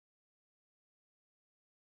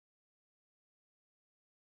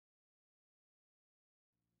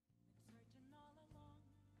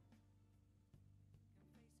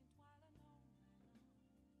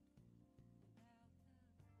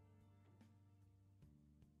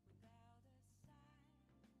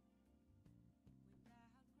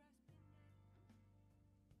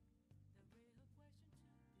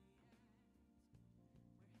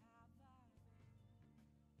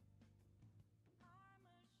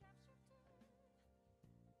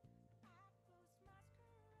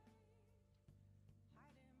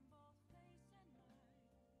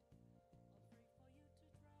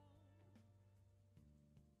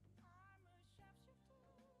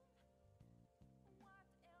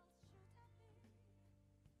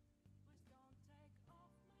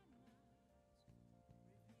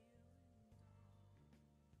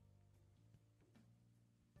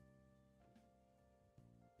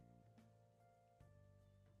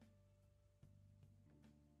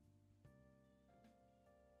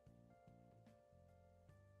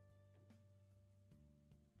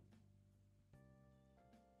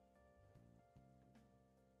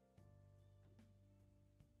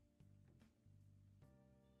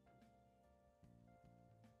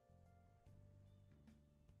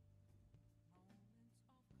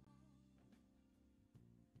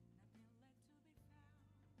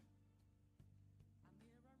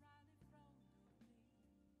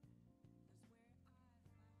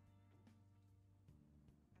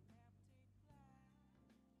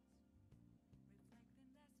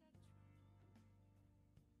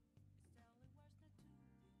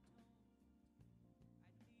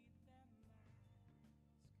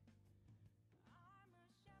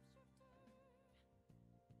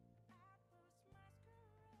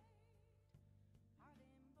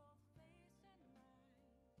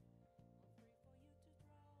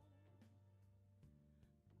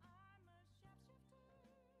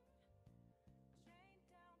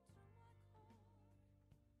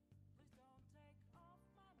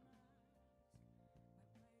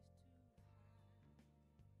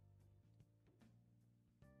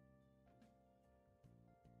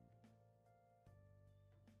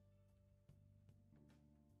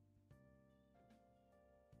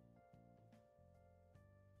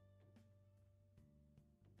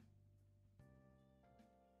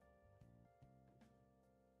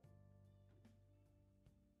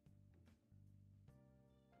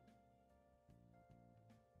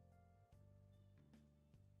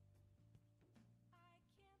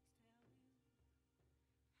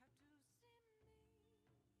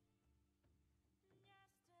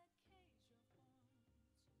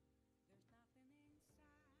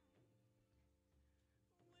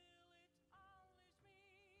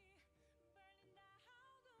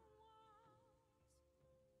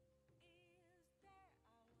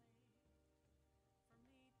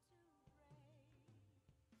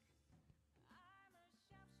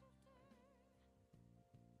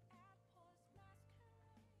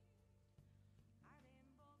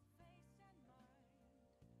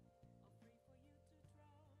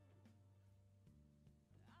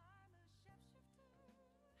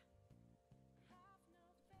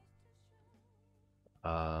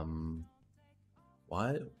Um,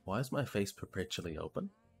 why is my face perpetually open?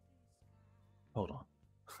 Hold on.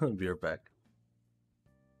 I'll be right back.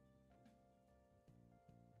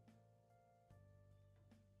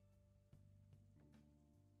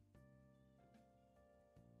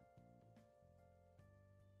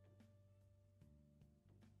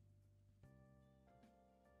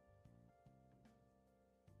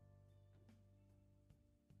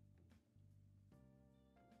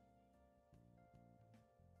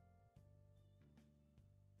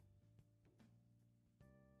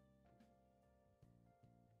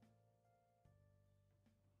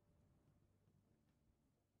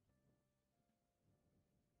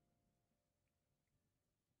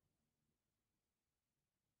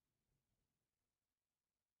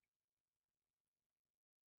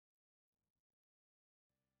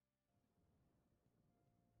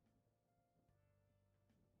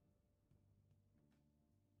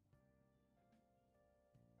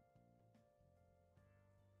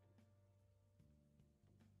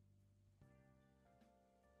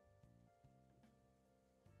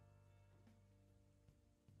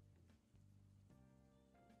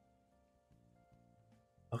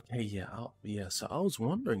 Okay, yeah. So I was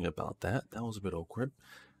wondering about that. That was a bit awkward.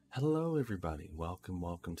 Hello, everybody.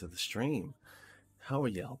 Welcome to the stream. How are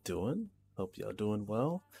y'all doing? Hope y'all doing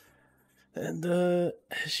well. And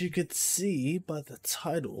as you could see by the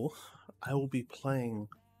title, I will be playing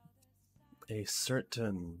a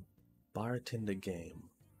certain bartender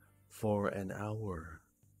game for an hour,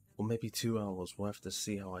 or maybe 2 hours. We'll have to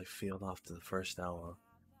see how I feel after the first hour,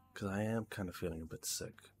 because I am kind of feeling a bit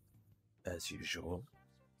sick, as usual.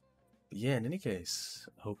 But yeah, in any case,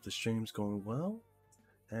 hope the stream's going well,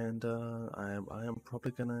 and I am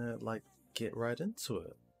probably gonna like get right into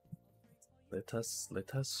it. Let us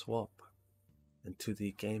swap into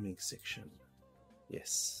the gaming section.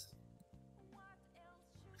 Yes.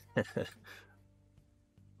 Let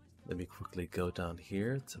me quickly go down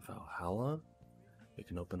here to Valhalla. We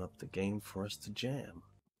can open up the game for us to jam.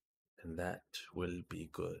 And that will be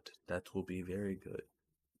good. That will be very good.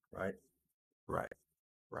 Right? Right.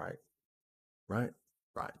 Right. Right.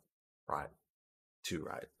 Right. Right. Two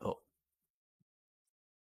right. Oh.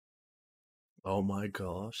 Oh my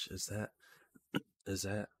gosh. Is that is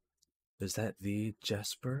that the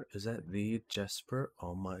Jesper? Is that the Jesper?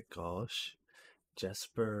 Oh my gosh.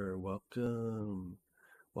 Jesper, welcome.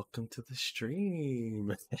 Welcome to the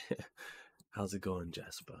stream. How's it going,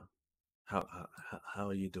 Jesper? How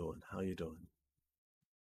are you doing? How are you doing?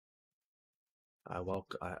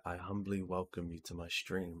 I humbly welcome you to my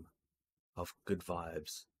stream of good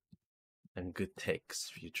vibes and good takes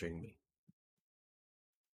featuring me.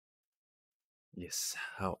 Yes.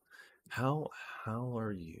 How how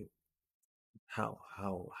are you? How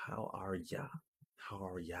are ya? How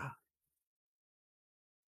are ya?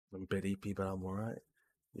 I'm a bit EP, but I'm alright.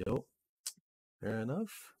 Yo, fair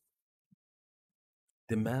enough.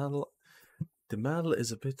 The Mal the Mal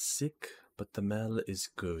is a bit sick, but the Mal is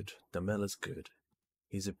good. The Mal is good.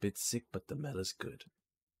 He's a bit sick, but the Mal is good.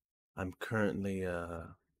 I'm currently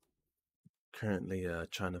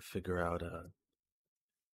trying to figure out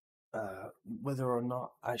whether or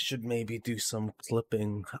not I should maybe do some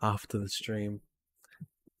clipping after the stream,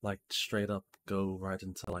 like straight up go right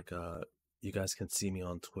into like you guys can see me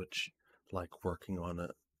on Twitch, like working on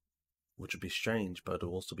it, which would be strange, but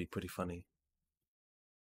it'll also be pretty funny.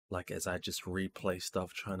 Like as I just replay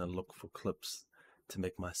stuff, trying to look for clips to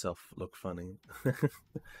make myself look funny.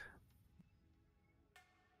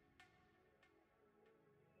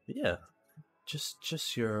 Yeah,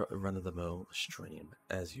 just your run of the mill stream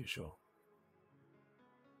as usual.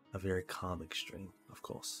 A very comic stream, of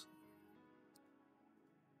course.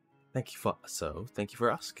 Thank you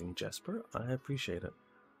for asking, Jasper. I appreciate it.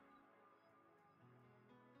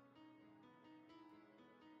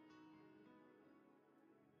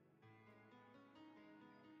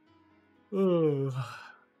 Oh,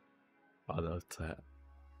 I love that.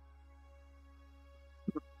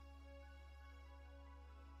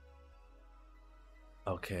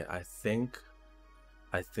 Okay, I think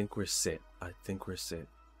we're set. I think we're set.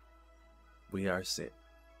 We are set.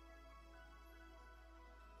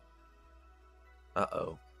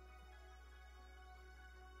 Uh-oh.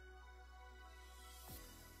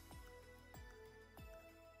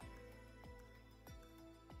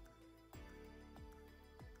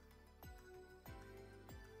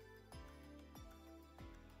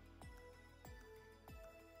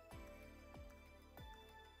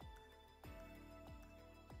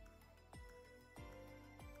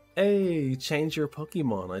 Hey, change your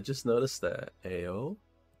Pokemon. I just noticed that. Ayo.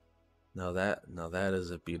 Now that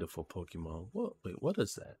is a beautiful Pokemon. What? Wait, what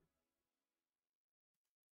is that?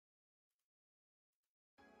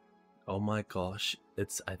 Oh my gosh,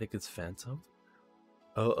 I think it's Phantom.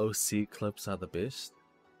 OOC clips are the best.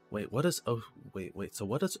 Wait, what is wait, so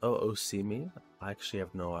what does OOC mean? I actually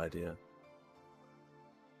have no idea.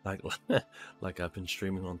 Like, like I've been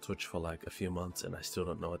streaming on Twitch for like a few months and I still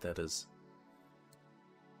don't know what that is.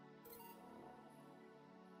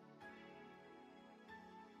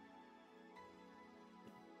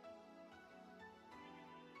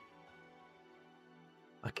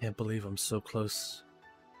 I can't believe I'm so close.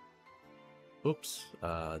 Oops,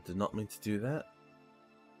 did not mean to do that.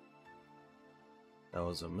 That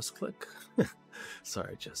was a misclick.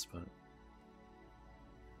 Sorry, Jesper.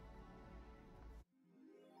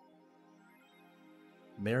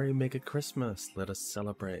 Merry Mega Christmas! Let us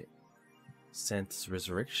celebrate Santa's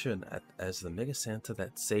resurrection as the Mega Santa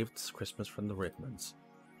that saved Christmas from the Redmonds.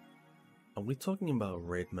 Are we talking about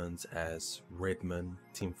Redmonds as Redmond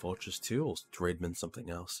Team Fortress 2 or Redmond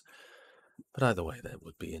something else? But either way, that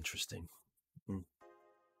would be interesting.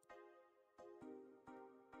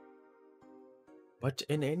 But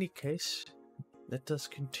in any case, let us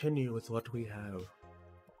continue with what we have.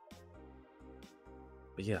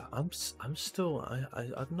 But yeah, I'm still I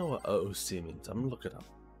don't know what OOC means. I'm gonna look it up.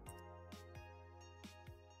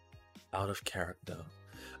 Out of character.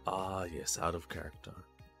 Ah yes, out of character.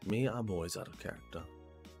 Me, I'm always out of character.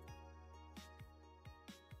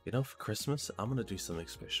 You know, for Christmas, I'm gonna do something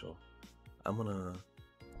special. I'm gonna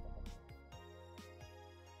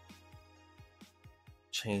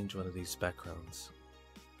change one of these backgrounds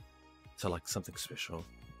to like something special.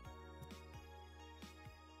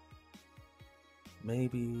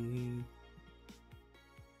 Maybe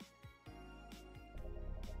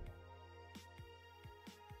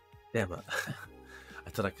damn it. I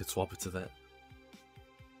thought I could swap it to that.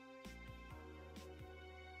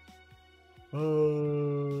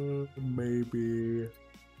 Maybe.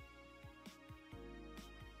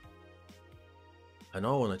 I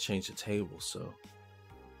know I want to change the table, so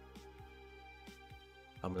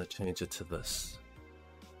I'm gonna change it to this.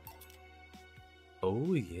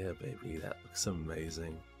 Oh yeah, baby, that looks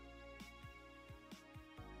amazing.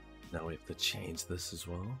 Now we have to change this as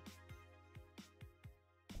well.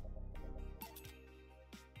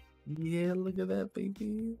 Yeah, look at that,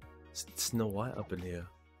 baby. Snow White up in here.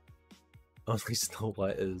 Only Snow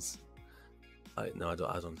White is. No, I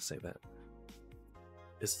don't want to say that.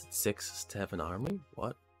 Is it sexist to have an army?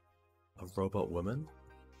 What? A robot woman?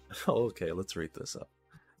 Oh, okay, let's read this up.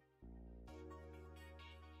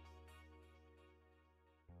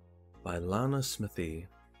 By Lana Smithy.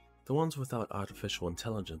 The ones without artificial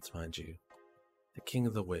intelligence, mind you. The King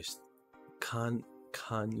of the West.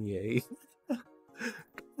 Kanye.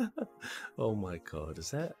 Oh my god, is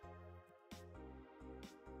that?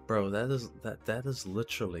 Bro, that is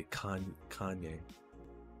literally Kanye.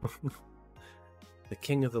 The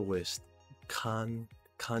King of the West,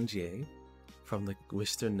 Kanye, from the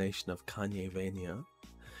western nation of Kanyevania,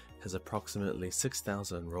 has approximately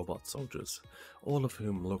 6,000 robot soldiers, all of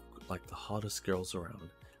whom look like the hottest girls around.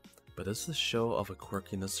 But is this show of a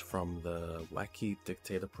quirkiness from the wacky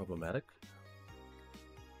dictator problematic?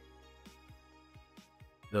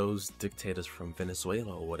 Those dictators from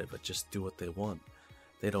Venezuela or whatever just do what they want.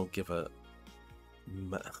 They don't give a...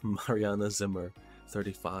 Mariana Zimmer,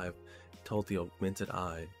 35, told the Augmented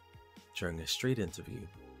Eye during a street interview.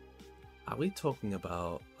 Are we talking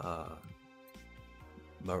about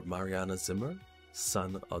Mariana Zimmer,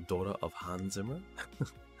 son or daughter of Hans Zimmer?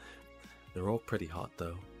 They're all pretty hot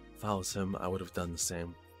though. If I was him, I would have done the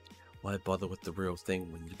same. Why bother with the real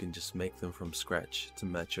thing when you can just make them from scratch to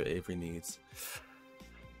match your every needs?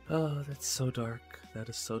 Oh, that's so dark. That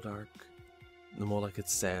is so dark. The more like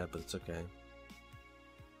it's sad, but it's okay.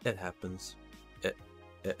 It happens.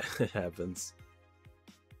 It happens.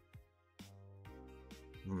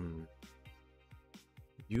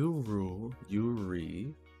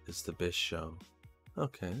 Yuri is the best show.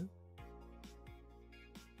 Okay.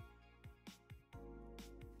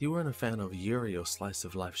 If you weren't a fan of Yuri or Slice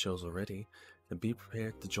of Life shows already, then be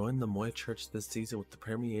prepared to join the Moy Church this season with the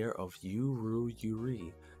premiere of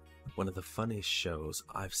Yuri, one of the funniest shows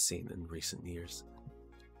I've seen in recent years.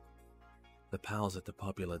 The pals at the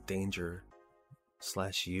popular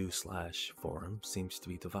Danger/U/forum seems to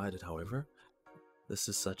be divided, however. This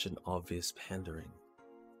is such an obvious pandering.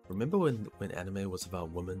 Remember when anime was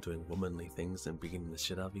about women doing womanly things and beating the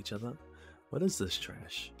shit out of each other? What is this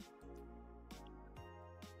trash?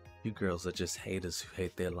 You girls are just haters who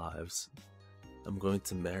hate their lives. I'm going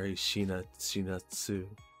to marry Shinatsu.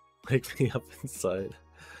 Wake me up inside.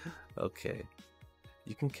 Okay.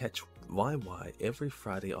 You can catch YY every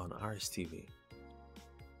Friday on RSTV.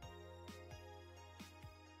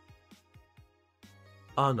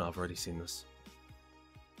 Oh no, I've already seen this.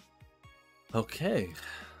 Okay,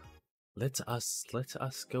 let us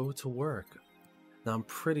go to work. Now I'm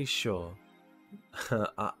pretty sure,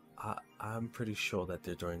 I'm pretty sure that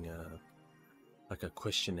they're doing like a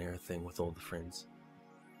questionnaire thing with all the friends.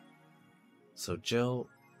 So Jill,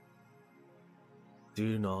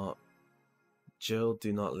 do not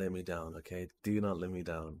let me down, okay? Do not let me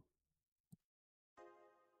down.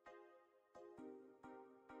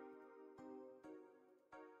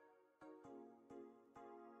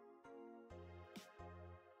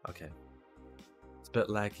 Okay. It's a bit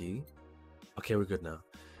laggy. Okay, we're good now.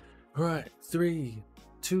 Alright, 3,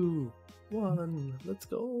 2, 1, let's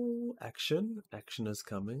go. Action. Action is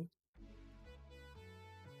coming.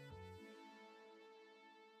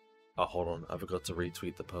 Oh, hold on. I forgot to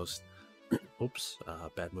retweet the post. Oops,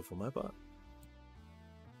 bad move on my part.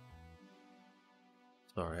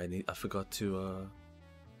 Sorry, I forgot to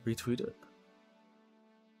retweet it.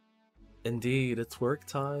 Indeed, it's work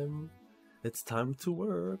time. It's time to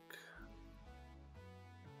work.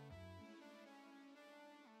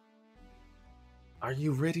 Are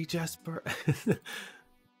you ready, Jasper?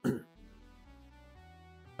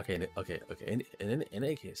 Okay. In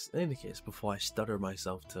any case, before I stutter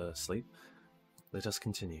myself to sleep, let us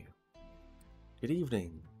continue. Good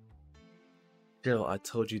evening. Jill, I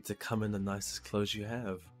told you to come in the nicest clothes you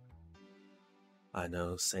have. I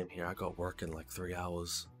know, same here. I got work in like 3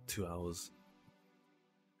 hours, 2 hours.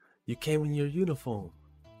 You came in your uniform.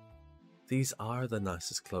 These are the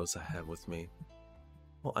nicest clothes I have with me.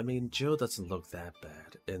 Well, I mean, Jill doesn't look that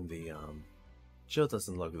bad in the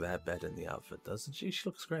outfit, doesn't she? She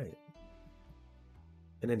looks great.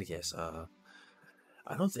 In any case, I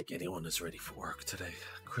don't think anyone is ready for work today.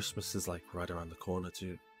 Christmas is like right around the corner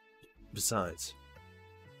too. Besides,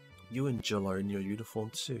 you and Jill are in your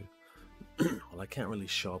uniform too. Well, I can't really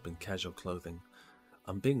show up in casual clothing.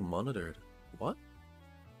 I'm being monitored. What?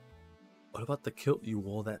 What about the kilt you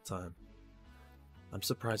wore that time? I'm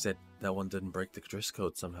surprised that one didn't break the dress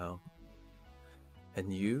code somehow.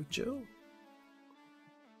 And you, Jill?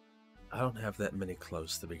 I don't have that many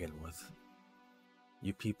clothes to begin with.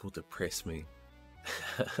 You people depress me.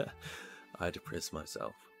 I depress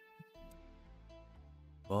myself.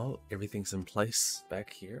 Well, everything's in place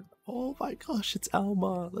back here. Oh my gosh, it's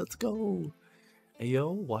Alma. Let's go.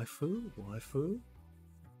 Ayo, waifu.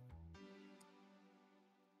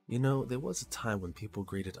 You know, there was a time when people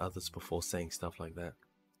greeted others before saying stuff like that.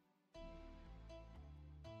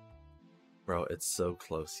 Bro, it's so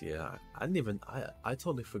close, yeah. I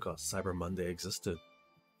totally forgot Cyber Monday existed.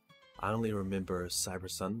 I only remember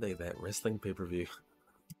Cyber Sunday, that wrestling pay-per-view.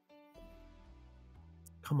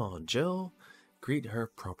 Come on, Jill. Greet her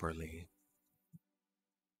properly.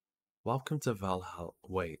 Welcome to Valhalla.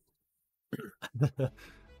 Wait.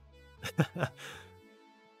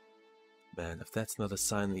 Man, if that's not a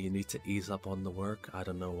sign that you need to ease up on the work, I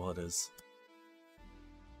don't know what is.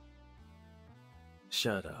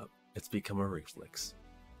 Shut up. It's become a reflex.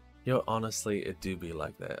 Yo, honestly, it do be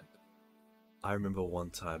like that. I remember one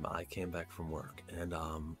time I came back from work, and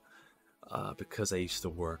because I used to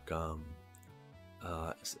work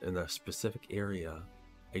in a specific area,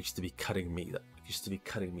 I used to be cutting meat.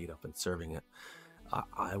 Up and serving it.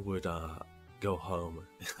 I would go home.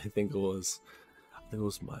 I think it was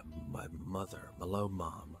my mother, Malo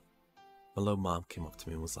mom. Malo mom came up to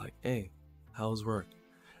me and was like, "Hey, how's work?"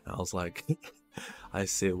 And I was like, I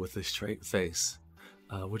said with a straight face,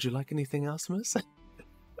 "Would you like anything else, miss?"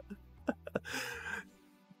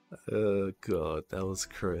 Oh god, that was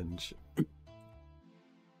cringe.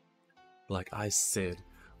 Like I said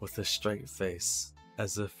with a straight face,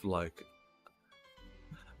 as if like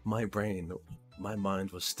my mind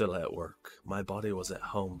was still at work. My body was at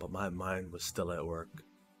home, but my mind was still at work.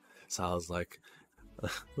 So I was like,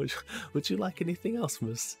 would you like anything else,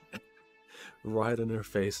 miss? Right in her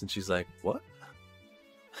face, and she's like, what?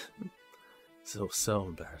 So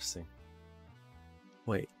embarrassing.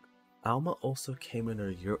 Wait, Alma also came in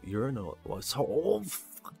her urinal. Oh,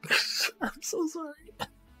 fuck. I'm so sorry.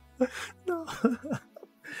 No.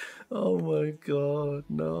 Oh my god,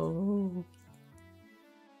 no.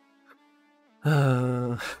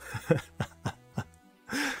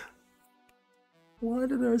 Why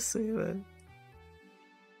did I say that?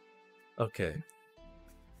 Okay.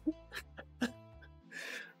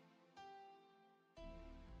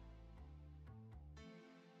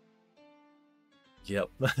 Yep.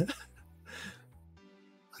 What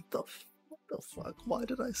the fuck? Why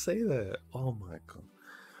did I say that? Oh my god.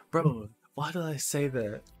 Bro, why did I say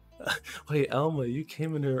that? Wait, Alma, you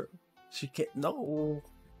came in here. She can't. No.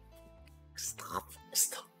 Stop.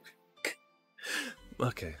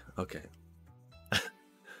 Okay.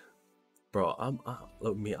 Bro,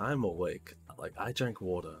 look me, I'm awake. Like I drank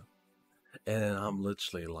water, and I'm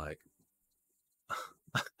literally like,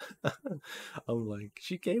 I'm like,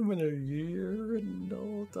 she came in a year and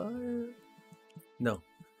no tired. No,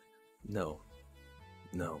 no,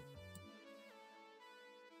 no.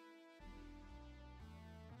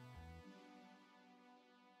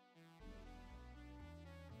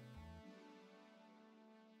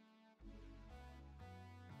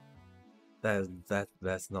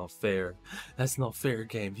 That's not fair. That's not fair,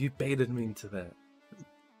 game. You baited me into that.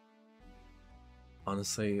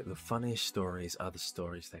 Honestly, the funniest stories are the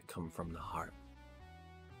stories that come from the heart.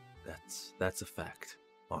 That's a fact.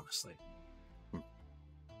 Honestly. Hmm.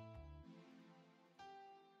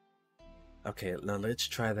 Okay, now let's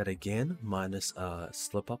try that again. Minus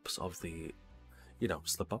slip ups of the,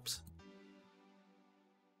 slip ups.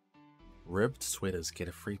 Ribbed sweaters get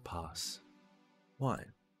a free pass. Why?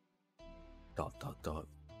 Dot dot dot.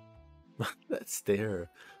 That's there.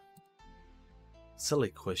 Silly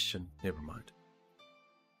question. Never mind.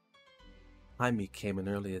 Jaime came in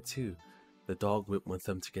earlier too. The dog went with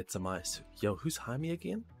them to get some ice. Yo, who's Jaime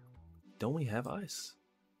again? Don't we have ice?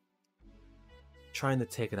 Trying to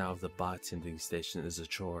take it out of the bartending station is a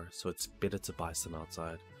chore, so it's better to buy some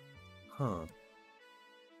outside. Huh.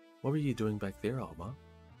 What were you doing back there, Alma?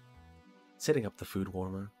 Setting up the food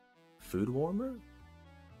warmer. Food warmer?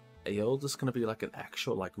 Hey, yo, this gonna be like an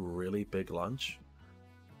actual, like, really big lunch?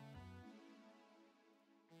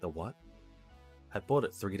 The what? I bought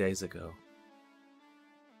it 3 days ago.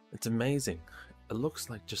 It's amazing. It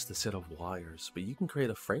looks like just a set of wires, but you can create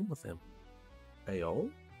a frame with them. Hey,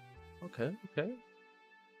 yo? Okay, okay.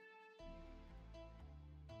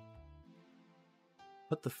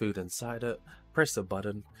 Put the food inside it, press a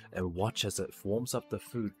button, and watch as it warms up the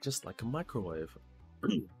food just like a microwave.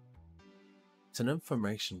 It's an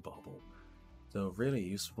information bubble, so really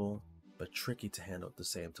useful, but tricky to handle at the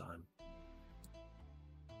same time.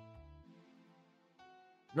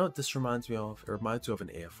 You know what this reminds me of? It reminds me of an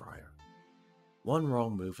air fryer. One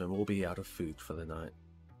wrong move and we'll be out of food for the night.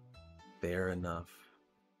 Fair enough.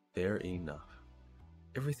 Fair enough.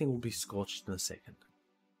 Everything will be scorched in a second.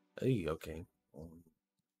 Hey, okay.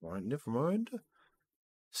 Right, never mind.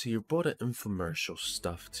 So you bought an infomercial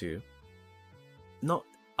stuff too. Not,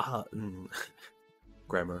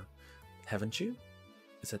 grammar, haven't you?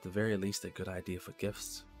 It's at the very least a good idea for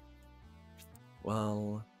gifts.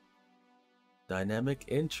 Well, dynamic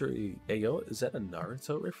entry. Ayo, is that a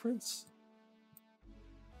Naruto reference?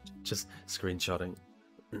 Just screenshotting.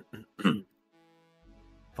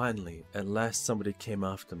 Finally, at last somebody came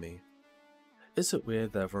after me. Is it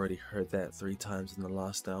weird that I've already heard that 3 times in the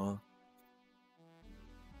last hour?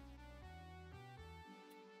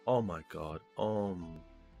 Oh my god.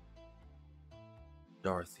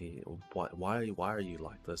 Dorothy, why are you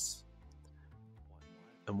like this?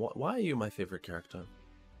 And why are you my favorite character?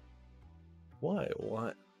 Why?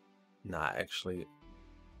 Nah, actually,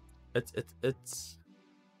 it's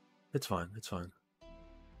fine. It's fine.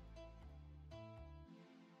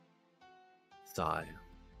 Sigh.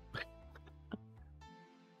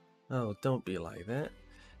 Oh, don't be like that.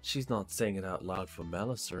 She's not saying it out loud for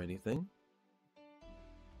malice or anything.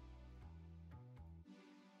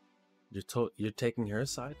 You're taking her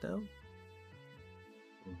side now?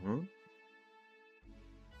 Mm-hmm.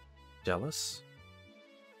 Jealous?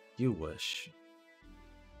 You wish.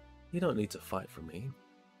 You don't need to fight for me.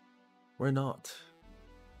 We're not.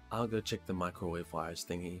 I'll go check the microwave wires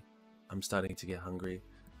thingy. I'm starting to get hungry.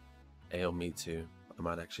 Ayo, me too. I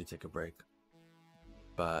might actually take a break.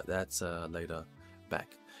 But that's later.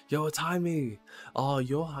 Back. Yo, it's Jaime! Oh,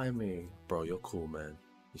 you're Jaime. Bro, you're cool, man.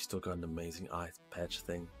 You still got an amazing eye patch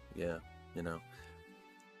thing. Yeah, you know.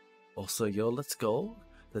 Also, yo, let's go.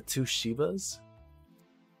 The 2 Shivas.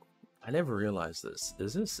 I never realized this.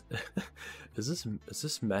 Is this is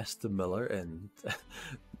this Master Miller and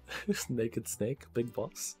Naked Snake, Big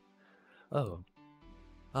Boss? Oh.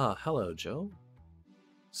 Ah, hello, Joe.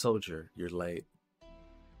 Soldier, you're late.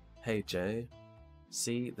 Hey, Jay.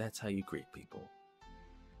 See, that's how you greet people.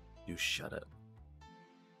 You shut it.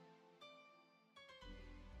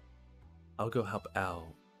 I'll go help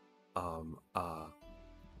Al.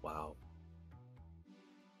 Wow.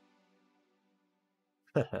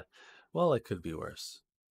 Well, it could be worse.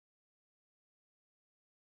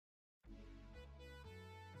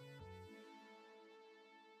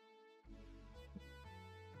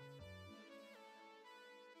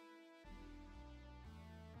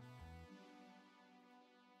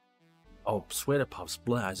 Oh, sweater puffs,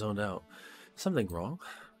 blah, I zoned out. Something wrong?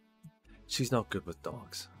 She's not good with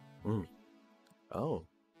dogs. Oh.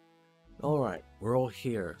 Alright, we're all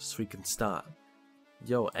here, so we can start.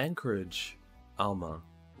 Yo, Anchorage, Alma.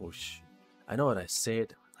 Whoosh. I know what I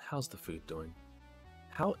said. How's the food doing?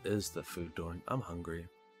 How is the food doing? I'm hungry.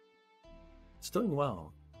 It's doing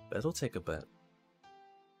well, but it'll take a bit.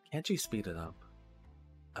 Can't you speed it up?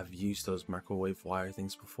 I've used those microwave wire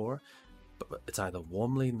things before, but it's either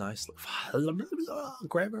warmly, nicely,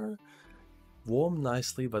 grammar, warm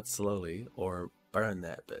nicely but slowly, or burn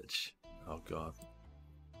that bitch. Oh god.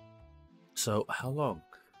 So, how long?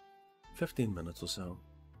 15 minutes or so.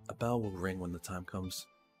 A bell will ring when the time comes.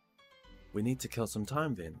 We need to kill some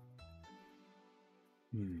time then.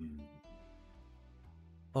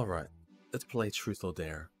 Alright, let's play Truth or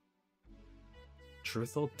Dare.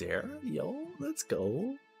 Truth or Dare? Yo, let's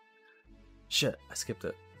go. Shit, I skipped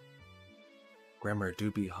it. Grammar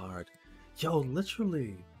do be hard. Yo,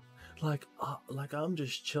 literally. Like I'm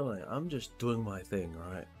just chilling. I'm just doing my thing,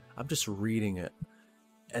 right? I'm just reading it.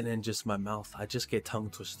 And then just my mouth, I just get tongue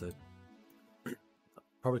twisted.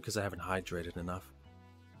 Probably because I haven't hydrated enough.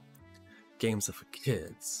 Games are for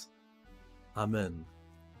kids. I'm in.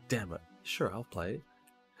 Damn it. Sure, I'll play.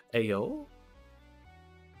 Ayo?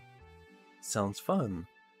 Sounds fun.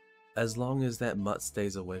 As long as that mutt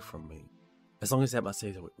stays away from me. As long as that mutt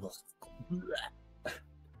stays away.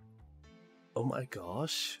 Oh my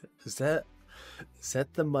gosh. Is that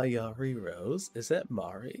the Mayari Rose? Is that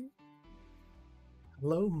Mari?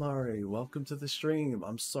 Hello Mari, welcome to the stream.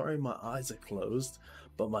 I'm sorry my eyes are closed,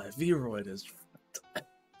 but my VROID is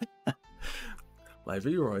my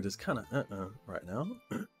VROID is kind of right now.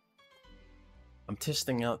 I'm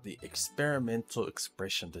testing out the experimental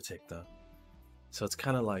expression detector. So it's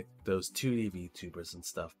kind of like those 2D VTubers and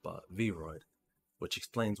stuff, but VROID, which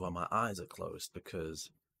explains why my eyes are closed because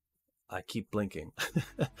I keep blinking.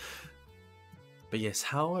 But yes,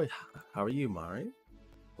 how are you, Mari?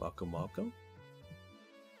 Welcome, welcome.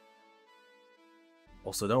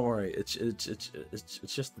 Also, don't worry, it's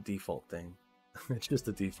just the default thing. It's just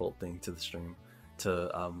the default thing to the stream, to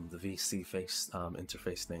the VC face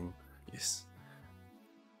interface thing. Yes.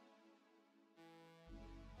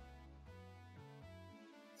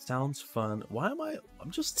 Sounds fun. Why am I'm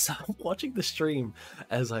just watching the stream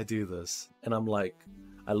as I do this, and I'm like,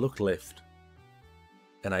 I look left,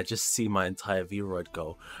 and I just see my entire VROID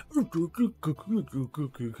go, and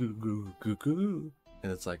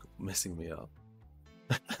it's like messing me up.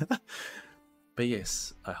 But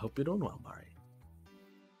yes, I hope you're doing well, Mari.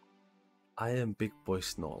 I am Big Boy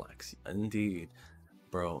Snorlax. Indeed.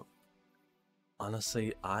 Bro,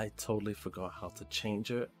 honestly, I totally forgot how to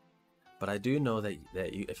change it. But I do know that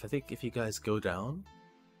you, if you guys go down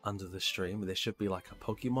under the stream, there should be like a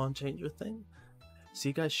Pokemon changer thing. So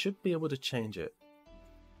you guys should be able to change it.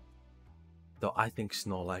 Though I think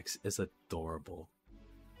Snorlax is adorable.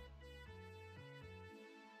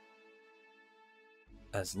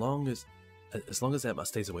 As long as that mutt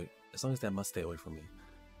stays away. As long as that mutt stay away from me.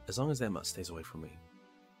 As long as that mutt stays away from me.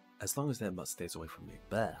 As long as that mutt stays away from me.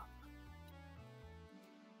 Bah.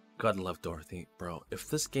 God love Dorothy, bro. If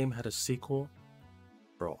this game had a sequel,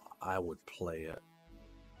 bro, I would play it.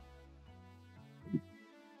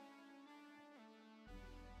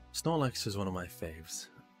 Snorlax is one of my faves,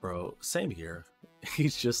 bro. Same here.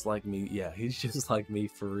 He's just like me. Yeah, he's just like me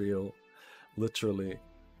for real. Literally.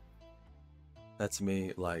 That's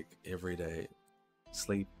me, like, every day.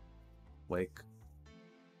 Sleep, wake,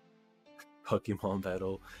 Pokemon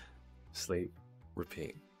battle, sleep,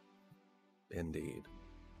 repeat. Indeed.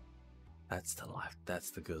 That's the life. That's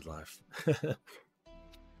the good life.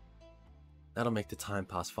 That'll make the time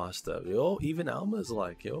pass faster. Yo, even Alma's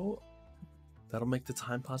like, yo, that'll make the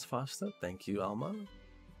time pass faster. Thank you, Alma.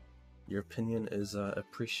 Your opinion is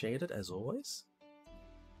appreciated as always.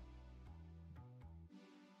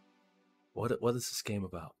 What is this game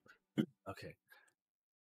about? Okay.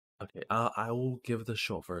 I will give the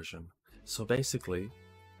short version. So basically,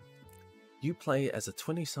 you play as a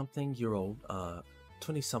 20-something-year-old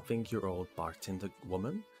bartender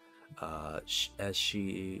woman, as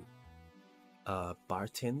she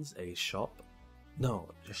bartends a shop.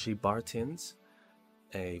 No, she bartends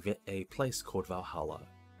a place called Valhalla.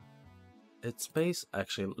 It's based,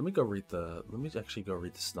 actually. Let me actually go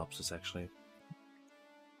read the synopsis actually,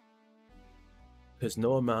 because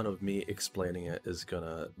no amount of me explaining it is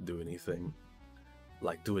gonna do anything,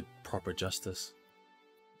 like do it proper justice.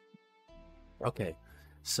 Okay,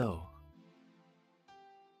 so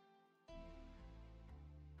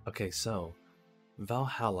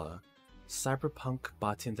Valhalla, cyberpunk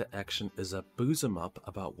bartender action is a booze 'em up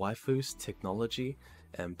about waifus, technology,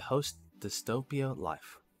 and post-dystopia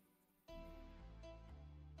life.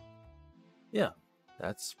 Yeah,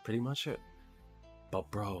 that's pretty much it.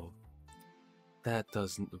 But bro, That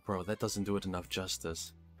doesn't, bro, that doesn't do it enough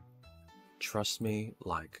justice. Trust me,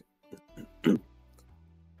 like,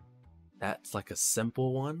 that's like a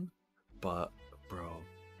simple one, but bro,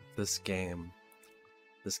 this game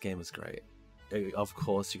is great. Of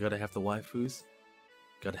course, you gotta have the waifus.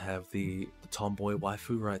 Gotta have the tomboy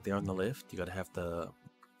waifu right there on the left. You gotta have the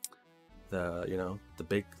the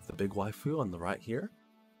big waifu on the right here.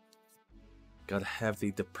 Gotta have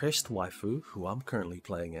the depressed waifu, who I'm currently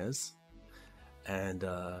playing as. And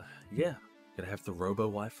yeah, gotta have the robo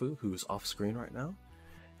waifu, who's off screen right now.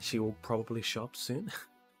 She will probably show up soon.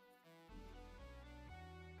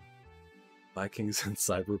 Vikings and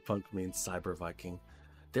cyberpunk means cyber Viking.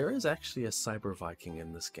 There is actually a cyber Viking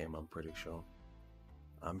in this game, I'm pretty sure.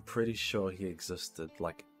 I'm pretty sure he existed,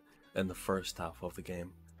 like, in the first half of the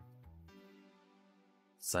game.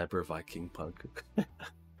 Cyber Viking punk.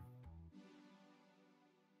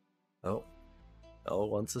 Oh,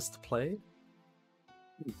 wants us to play?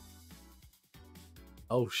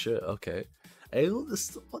 Oh shit, okay. Hey,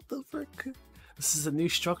 what the frick? This is a new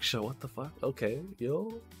structure, what the fuck? Okay,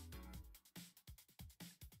 yo.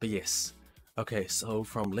 But yes, okay, so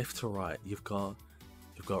from left to right, you've got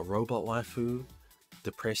robot waifu,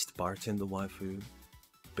 depressed bartender waifu,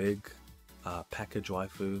 big package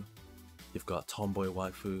waifu, you've got tomboy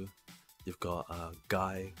waifu, you've got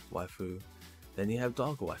guy waifu, then you have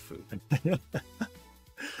dog waifu.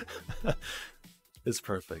 It's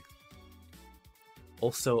perfect.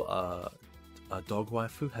 Also, a dog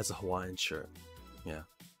waifu has a Hawaiian shirt. Yeah.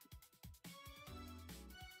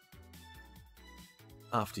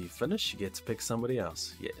 After you finish, you get to pick somebody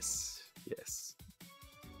else. Yes, yes.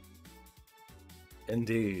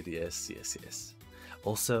 Indeed, yes, yes, yes.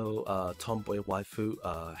 Also, tomboy waifu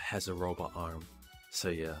has a robot arm. So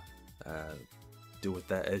yeah, do with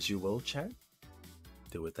that as you will, chat.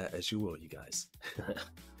 Do with that as you will, you guys.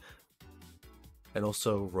 And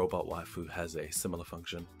also, robot waifu has a similar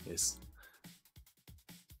function. Yes.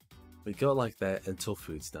 We go like that until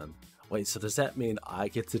food's done. Wait, so does that mean I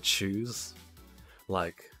get to choose,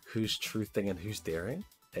 like, who's truthing and who's daring?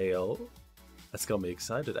 Ayo, that's got me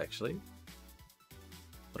excited, actually.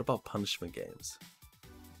 What about punishment games?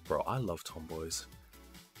 Bro, I love tomboys.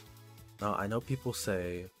 Now, I know people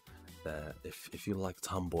say that if you like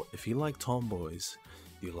tomboys,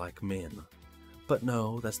 you like men. But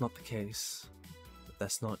no, that's not the case.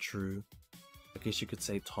 That's not true. I guess you could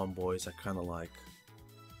say tomboys are kind of like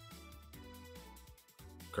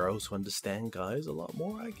girls who understand guys a lot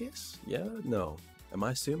more, I guess? Yeah? No. Am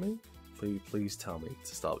I assuming? Please tell me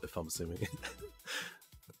to stop if I'm assuming.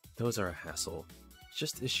 Those are a hassle.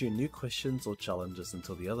 Just issue new questions or challenges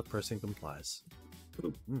until the other person complies.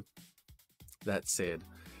 That said,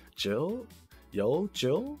 Jill? Yo,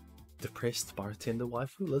 Jill? Depressed bartender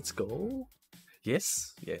waifu, let's go?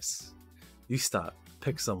 Yes? Yes. You start.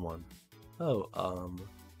 Pick someone. Oh,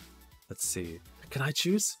 let's see. Can I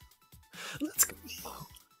choose? Let's go!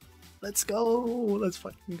 Let's go! Let's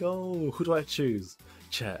fucking go! Who do I choose?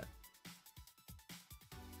 Chat.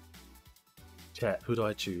 Chat, who do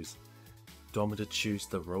I choose? Do you want me to choose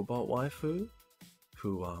the robot waifu?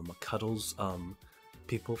 Who, cuddles,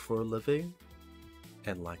 people for a living?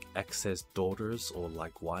 And, like, access daughters or,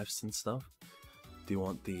 like, wives and stuff? Do you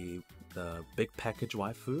want the big package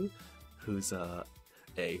waifu? Who's, a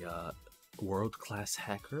world-class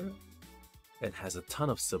hacker and has a ton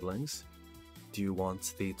of siblings? Do you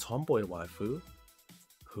want the tomboy waifu,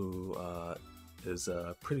 who is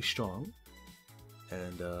pretty strong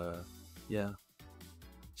and yeah,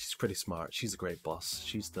 she's pretty smart. She's a great boss.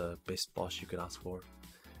 She's the best boss you could ask for.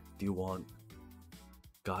 Do you want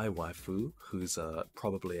guy waifu, who's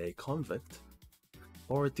probably a convict,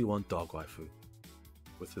 or do you want dog waifu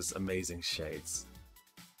with his amazing shades?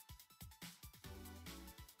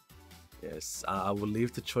 Yes, I will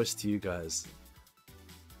leave the choice to you guys.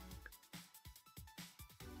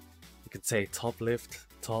 You could say top left,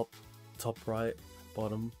 top right,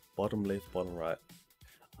 bottom left, bottom right.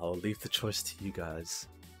 I'll leave the choice to you guys,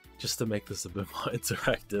 just to make this a bit more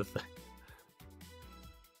interactive.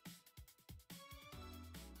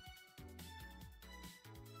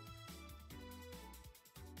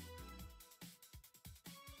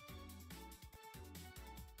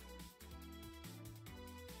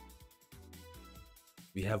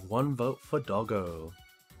 We have one vote for Doggo.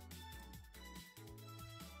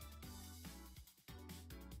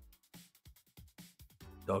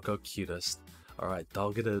 Doggo cutest. Alright,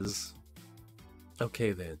 dog it is.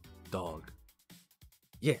 Okay then, dog.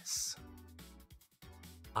 Yes.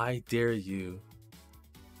 I dare you.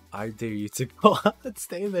 I dare you to go out and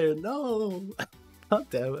stay there. No! God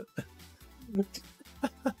damn it.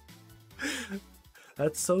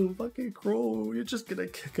 That's so fucking cruel. You're just gonna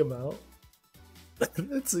kick him out.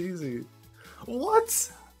 It's easy.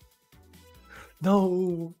 What?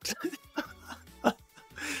 No.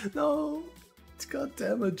 No. God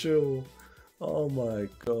damn it, Joe. Oh my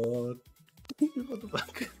god. What the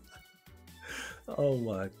fuck? Oh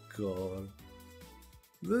my god.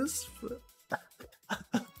 This.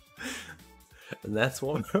 And that's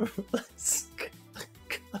one of us.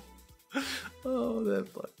 Oh, that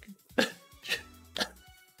fucking.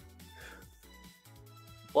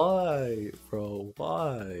 Why, bro?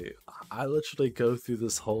 Why? I literally go through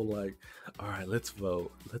this whole like, alright, let's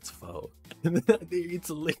vote. And then I need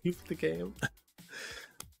to leave the game.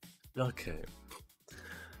 Okay.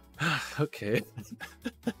 Okay.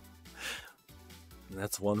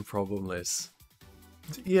 That's one problem less.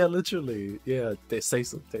 Yeah, literally. Yeah, they say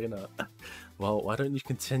something. Dana. Well, why don't you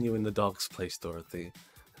continue in the dog's place, Dorothy?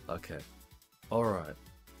 Okay. Alright.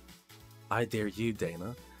 I dare you,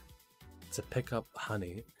 Dana, to pick up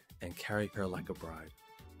Honey and carry her like a bride.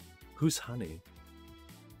 Who's Honey?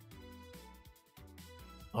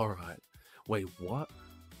 Alright. Wait, what?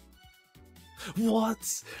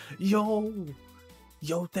 What? Yo!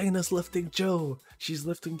 Yo, Dana's lifting Joe! She's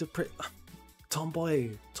lifting the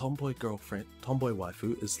Tomboy girlfriend, tomboy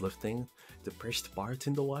waifu is lifting the priest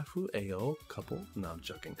bartender waifu. Ayo, couple? No, I'm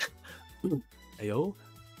joking. Ayo,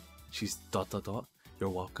 she's ... You're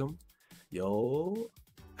welcome. Yo.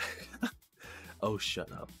 Oh,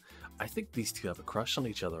 shut up. I think these two have a crush on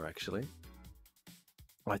each other, actually.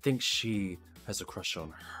 I think she has a crush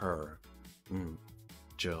on her.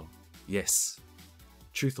 Joe. Yes.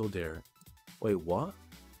 Truth or dare? Wait, what?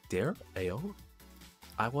 Dare? Ayo?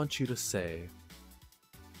 I want you to say...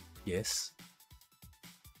 Yes.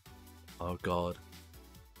 Oh god.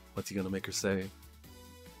 What's he gonna make her say?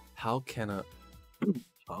 How can a...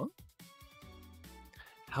 Huh?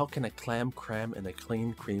 How can a clam cram in a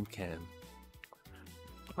clean cream can?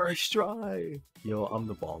 First try! Yo, I'm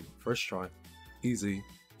the bomb. First try. Easy.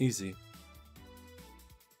 Easy.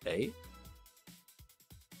 A?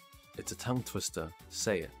 It's a tongue twister.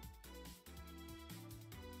 Say it.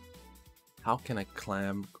 How can a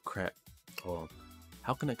clam cram... Hold on.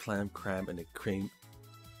 How can a clam cram in a cream...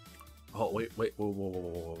 Oh, wait.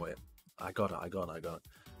 I got it.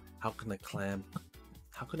 How can a clam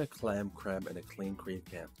cram in a clean cream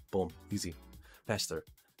can? Boom. Easy. Faster.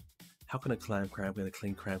 How can a clam cram in a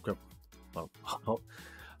clean cram... Oh,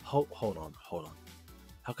 hold on.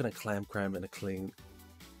 How can a clam cram in a clean...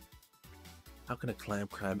 How can a clam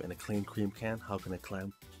cram in a clean cream can? How can a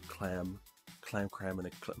clam cram in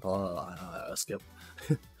a skip.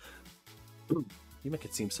 You make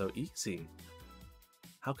it seem so easy.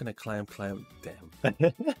 How can a clam damn.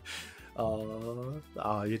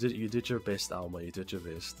 You did your best, Alma. You did your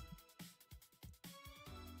best.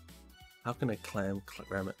 How can a clam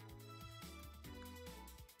it?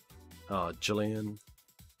 Oh, Jillian,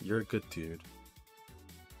 you're a good dude,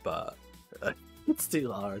 but it's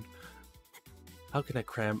too hard. How can I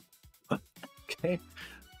cram? Okay.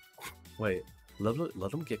 Wait, let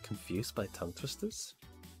them get confused by tongue twisters?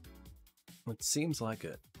 It seems like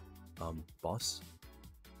it. Boss?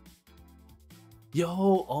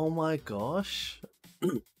 Yo, oh my gosh.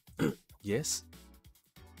 Yes?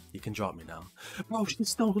 You can drop me now. Bro, she's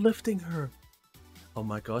still lifting her. Oh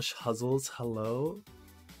my gosh, Huzzles, hello?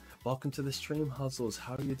 Welcome to the stream, Huzzles.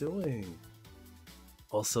 How are you doing?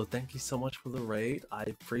 Also, thank you so much for the raid. I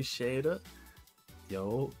appreciate it.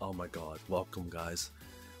 Yo, oh my god. Welcome, guys.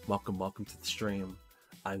 Welcome to the stream.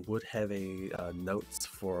 I would have a notes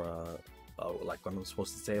for like what I'm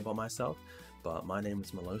supposed to say about myself, but my name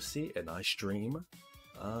is Melosi and I stream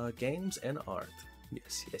games and art.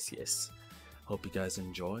 Yes. Hope you guys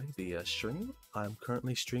enjoy the stream. I'm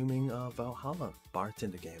currently streaming Valhalla,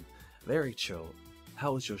 bartender game. Very chill.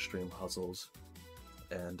 How was your stream, Huzzles?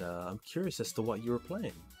 And I'm curious as to what you were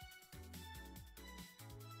playing.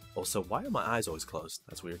 Also, why are my eyes always closed?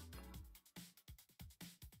 That's weird.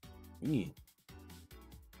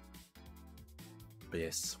 But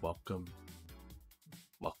yes, welcome.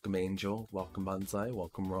 Welcome Angel, welcome Banzai,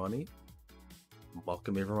 welcome Ronnie.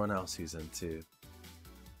 Welcome everyone else who's in too.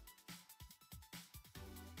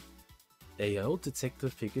 Ayo,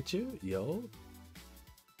 Detective Pikachu, yo.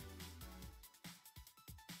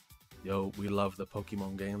 Yo, we love the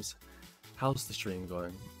Pokemon games. How's the stream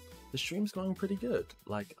going? The stream's going pretty good.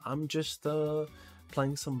 Like, I'm just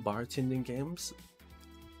playing some bartending games.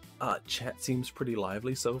 Chat seems pretty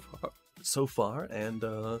lively so far, and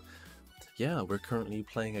yeah, we're currently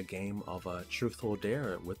playing a game of Truth or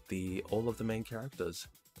Dare with all of the main characters.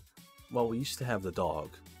 Well, we used to have the dog.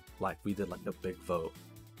 Like, we did like a big vote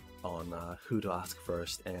on who to ask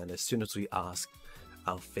first, and as soon as we asked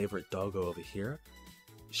our favorite doggo over here,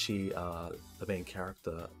 she, the main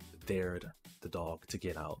character, dared the dog to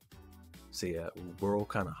get out. So yeah, we're all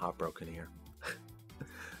kind of heartbroken here.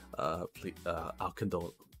 Please,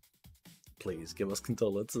 please give us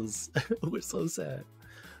condolences. We're so sad.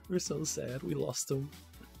 We're so sad. We lost him.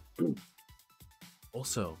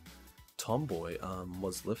 Also, Tomboy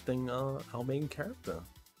was lifting our main character.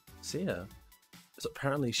 So yeah, so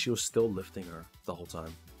apparently she was still lifting her the whole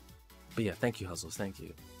time. But yeah, thank you, Huzzles. Thank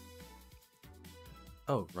you.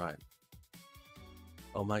 Oh right.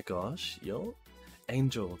 Oh my gosh, yo,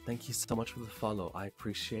 Angel, thank you so much for the follow. I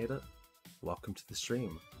appreciate it. Welcome to the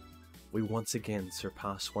stream. We once again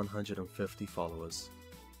surpassed 150 followers.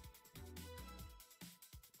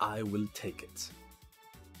 I will take it.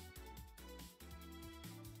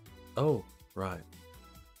 Oh, right.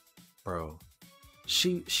 Bro.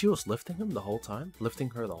 She was lifting him the whole time? Lifting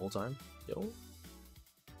her the whole time? Yo.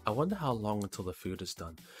 I wonder how long until the food is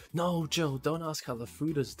done. No, Joe, don't ask how the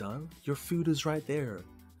food is done. Your food is right there.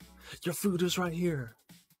 Your food is right here.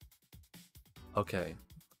 Okay.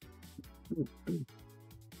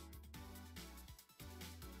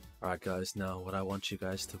 Alright guys, now what I want you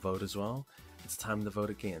guys to vote as well. It's time to vote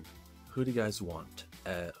again. Who do you guys want?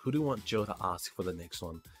 Who do you want Joe to ask for the next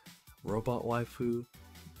one? Robot waifu?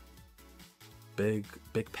 Big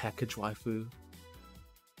package waifu?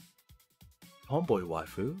 Homeboy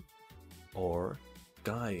waifu? Or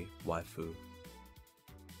guy waifu?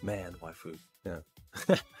 Man waifu? Yeah.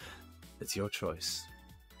 It's your choice.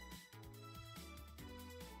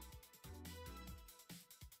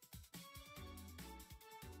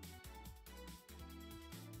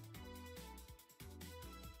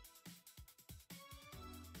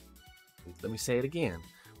 Let me say it again.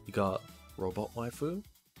 We got robot waifu,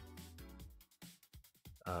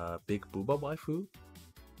 big booba waifu,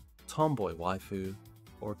 tomboy waifu,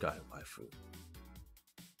 or guy waifu.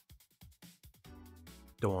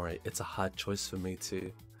 Don't worry, it's a hard choice for me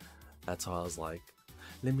too. That's why I was like,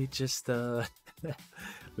 let me just let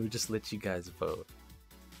you guys vote.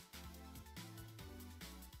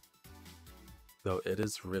 Though it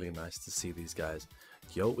is really nice to see these guys.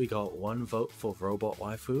 Yo, we got one vote for robot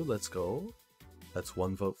waifu. Let's go. That's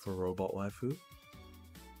one vote for robot waifu.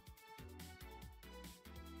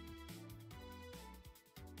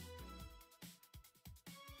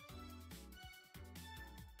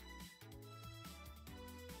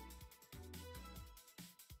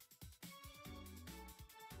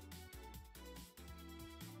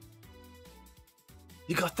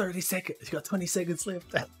 You got 30 seconds. You got 20 seconds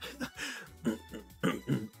left.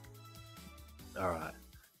 Alright.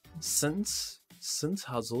 Since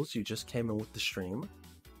Huzzles, you just came in with the stream,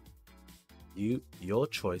 your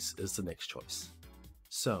choice is the next choice.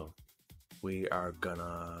 So we are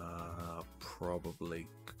gonna probably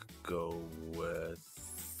go with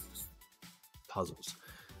puzzles.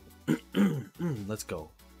 Let's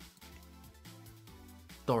go.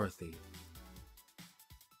 Dorothy.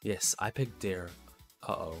 Yes, I picked Dare.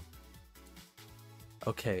 Uh-oh.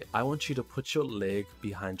 Okay, I want you to put your leg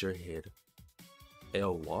behind your head.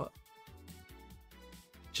 Ew, what?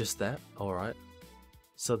 Just that? Alright.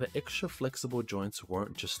 So the extra flexible joints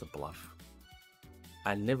weren't just a bluff.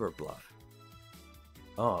 I never bluff.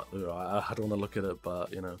 Oh, I don't want to look at it,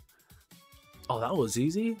 but, you know. Oh, that was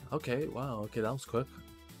easy? Okay, wow, okay, that was quick.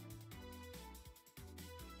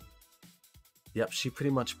 Yep, she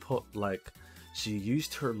pretty much put, like, she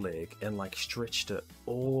used her leg and, like, stretched it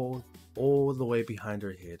all the way behind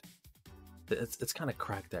her head. It's kind of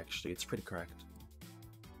cracked, actually. It's pretty cracked.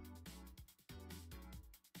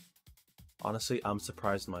 Honestly, I'm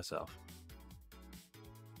surprised myself.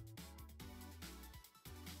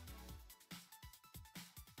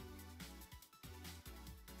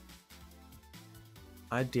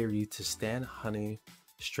 I dare you to stand Honey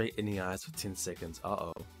straight in the eyes for 10 seconds.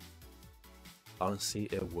 Uh-oh. Honestly,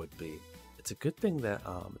 it would be. It's a good thing that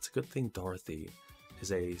Dorothy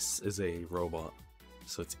is a robot,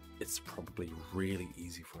 so it's probably really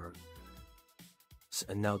easy for her. So,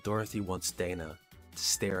 and now Dorothy wants Dana to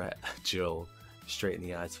stare at Jill straight in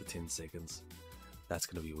the eyes for 10 seconds. That's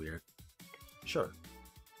gonna be weird. Sure.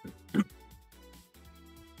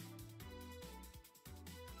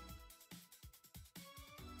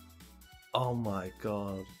 Oh my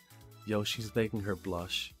god. Yo, she's making her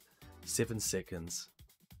blush. 7 seconds.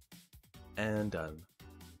 And done.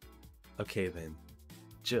 Okay then.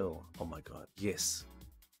 Jill. Oh my god. Yes.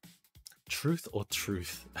 Truth or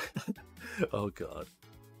truth? Oh god.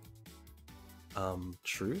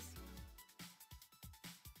 Truth?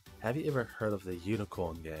 Have you ever heard of the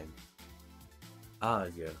Unicorn game? Ah,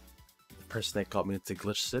 yeah. The person that got me into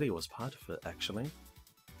Glitch City was part of it, actually.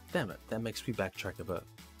 Damn it, that makes me backtrack a bit.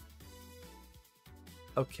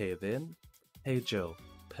 Okay then. Hey Joe,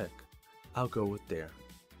 pick. I'll go with there.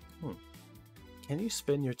 Can you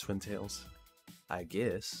spin your twin tails? I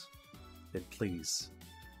guess. Then please.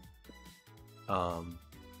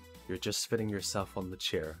 You're just spinning yourself on the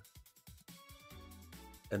chair.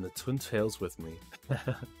 And the twin tails with me.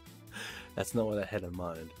 That's not what I had in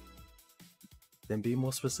mind. Then be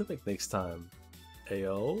more specific next time.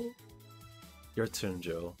 Ayo? Your turn,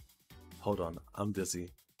 Joe. Hold on, I'm busy.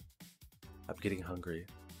 I'm getting hungry.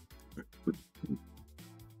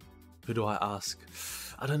 Who do I ask?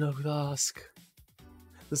 I don't know who to ask.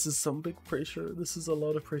 This is some big pressure. This is a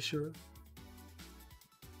lot of pressure.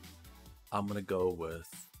 I'm gonna go with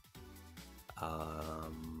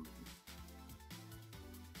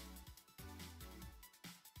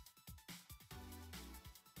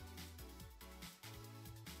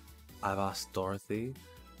I've asked Dorothy,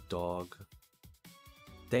 Dog,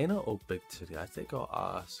 Dana or Big Titty. I think I'll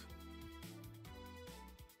ask.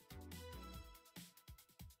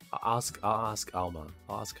 I'll ask Alma.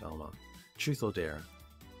 I'll ask Alma. Truth or dare?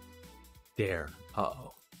 Dare.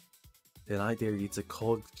 Uh-oh. Then I dare you to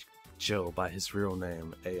call Joe by his real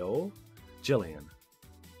name. Ayo? Jillian.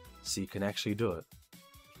 So you can actually do it.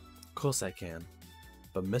 Of course I can.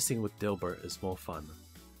 But messing with Dilbert is more fun.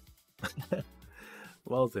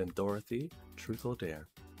 Well then, Dorothy, truth or dare?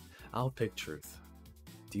 I'll pick truth.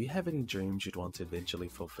 Do you have any dreams you'd want to eventually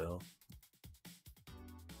fulfill?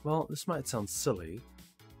 Well, this might sound silly,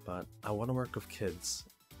 but I want to work with kids.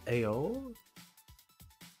 Ayo?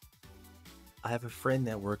 I have a friend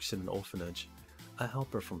that works in an orphanage. I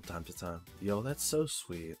help her from time to time. Yo, that's so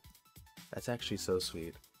sweet. That's actually so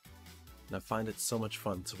sweet. And I find it so much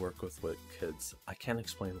fun to work with kids. I can't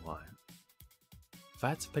explain why. If I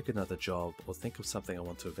had to pick another job or think of something I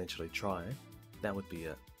want to eventually try, that would be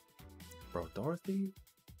it. Bro, Dorothy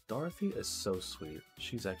is so sweet.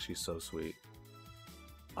 She's actually so sweet.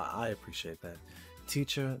 I appreciate that.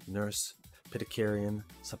 Teacher, nurse, pedicarian,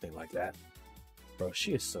 something like that. Bro,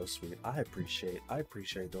 she is so sweet. I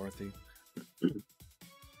appreciate Dorothy.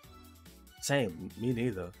 Same, me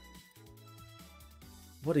neither.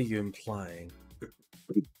 What are you implying?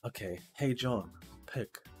 Okay, hey John,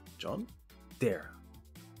 pick. John? Dare.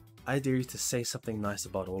 I dare you to say something nice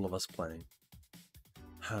about all of us playing.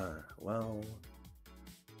 Well...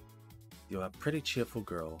 You're a pretty cheerful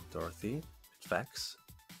girl, Dorothy. Facts.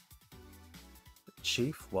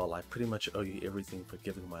 Chief, well, I pretty much owe you everything for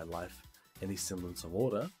giving my life any semblance of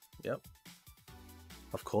order. Yep.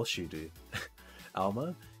 Of course you do.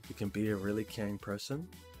 Alma, you can be a really caring person.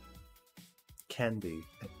 Can be.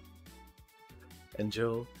 And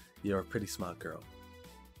Jill, you're a pretty smart girl.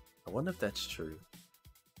 I wonder if that's true.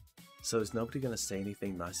 So is nobody gonna say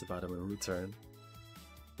anything nice about him in return?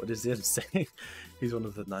 What is there to say? He's one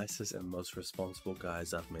of the nicest and most responsible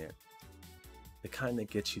guys I've met. The kind that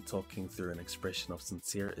gets you talking through an expression of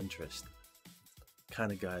sincere interest. The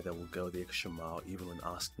kind of guy that will go the extra mile even when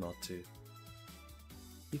asked not to.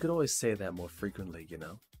 You could always say that more frequently, you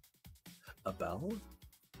know? A bell?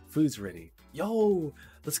 Food's ready. Yo!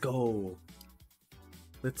 Let's go!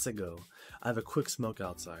 Let's go. I have a quick smoke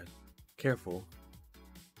outside. Careful.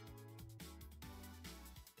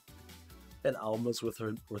 And Alma's with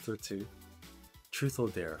her too. Truth or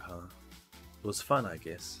dare, huh? It was fun, I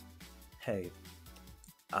guess. Hey,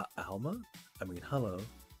 Alma? I mean, hello.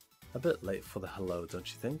 A bit late for the hello, don't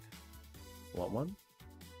you think? Want one?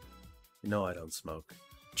 You know I don't smoke.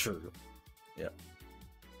 True. Yep.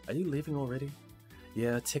 Are you leaving already?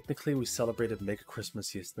 Yeah, technically we celebrated Mega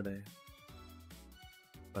Christmas yesterday.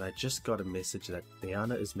 But I just got a message that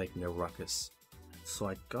Diana is making a ruckus. So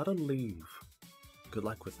I gotta leave. Good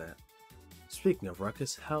luck with that. Speaking of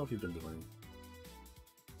ruckus, how have you been doing?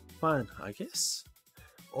 Fine, I guess.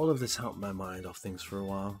 All of this helped my mind off things for a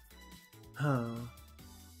while.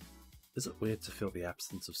 Is it weird to feel the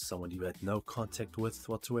absence of someone you had no contact with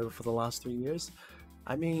whatsoever for the last 3 years?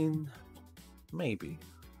 I mean, maybe.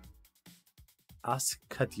 Ask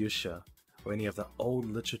Katyusha or any of the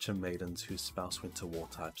old literature maidens whose spouse went to war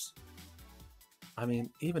types. I mean,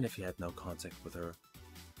 even if you had no contact with her,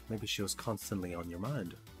 maybe she was constantly on your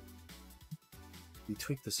mind. You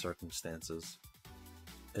tweak the circumstances.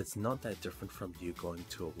 It's not that different from you going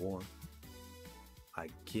to a war. I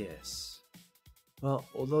guess. Well,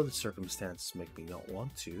 although the circumstances make me not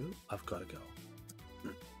want to, I've gotta go.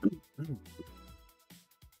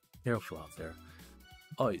 Careful out there.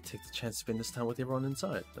 Oh, you take the chance to spend this time with everyone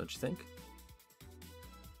inside, don't you think?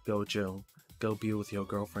 Go, Jill. Go be with your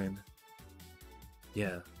girlfriend.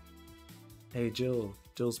 Yeah. Hey, Jill.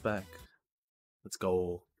 Jill's back. Let's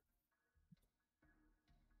go.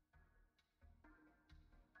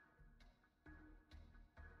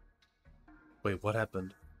 Wait, what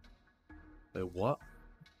happened? Wait, what?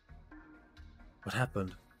 What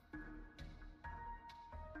happened?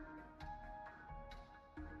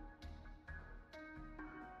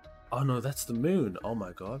 Oh no, that's the moon. Oh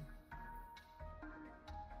my god.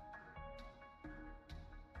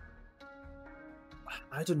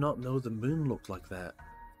 I did not know the moon looked like that.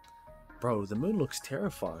 Bro, the moon looks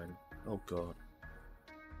terrifying. Oh god.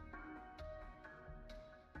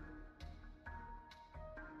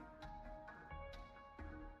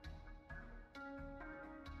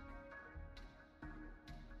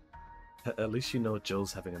 At least you know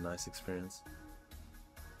Joe's having a nice experience.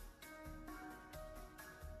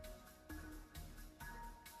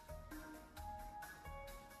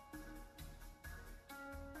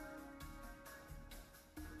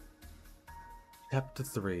 Chapter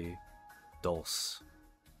 3, Dulce.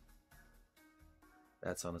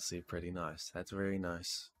 That's honestly pretty nice. That's very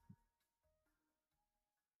nice.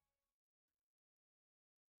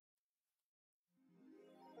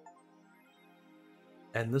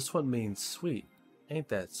 And this one means sweet. Ain't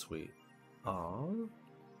that sweet? Aww.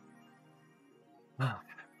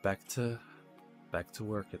 Back to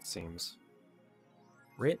work, it seems.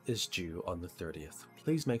 Rent is due on the 30th.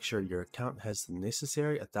 Please make sure your account has the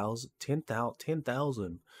necessary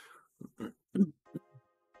 10,000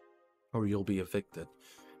 or you'll be evicted.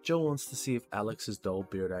 Joe wants to see if Alex's dull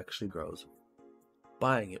beard actually grows.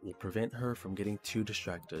 Buying it will prevent her from getting too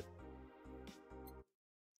distracted.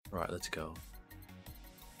 Alright, let's go.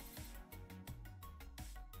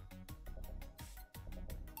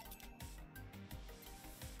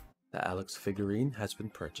 The Alex figurine has been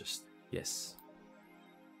purchased. Yes.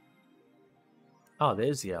 Oh,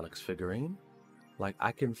 there's the Alex figurine. Like,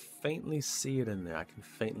 I can faintly see it in there. I can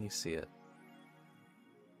faintly see it.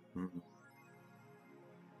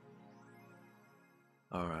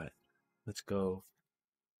 Alright. Let's go.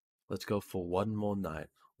 Let's go for one more night.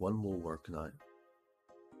 One more work night.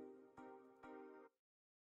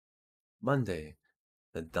 Monday.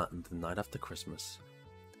 The night after Christmas.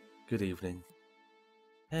 Good evening.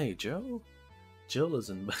 Hey, Joe. Jill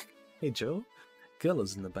is in back. Hey, Joe. Gil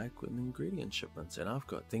is in the back with ingredient shipments, and I've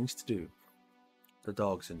got things to do. The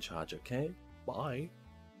dog's in charge, okay? Bye.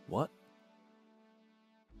 What?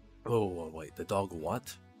 Oh, wait, the dog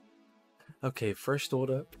what? Okay, first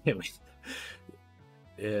order.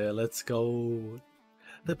 Yeah, let's go.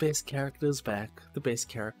 The best character is back. The best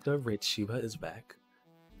character, Red Shiva, is back.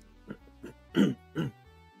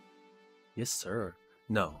 Yes, sir.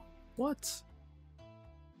 No. What?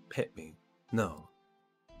 Pet me. No.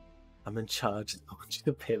 I'm in charge. I want you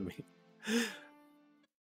to pet me.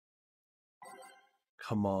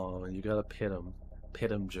 Come on, you gotta pet him.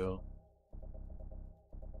 Pet him, Joe.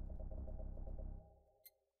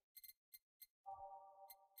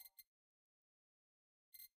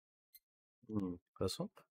 Close up.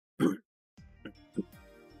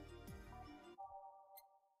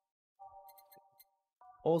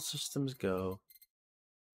 All systems go.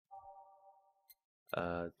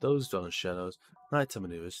 Those don't shadows. Nighttime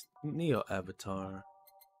maneuvers. Neo avatar.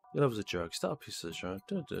 Your love's a jerk. Stop pieces, right?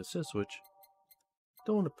 Don't do this. Switch.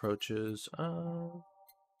 Dawn approaches.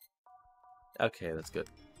 Okay, that's good.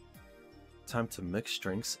 Time to mix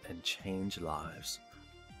drinks and change lives.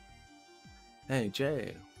 Hey,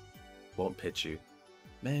 Jay. Won't pet you.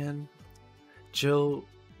 Man. Jill,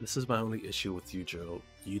 this is my only issue with you, Jill.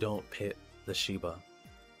 You don't pet the Shiba.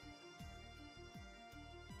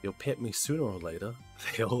 You'll pet me sooner or later.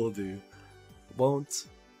 They all do. Won't.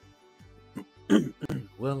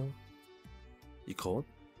 Well. You called?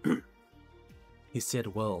 He said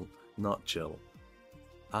well, not Jill.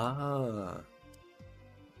 Ah.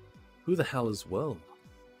 Who the hell is Will?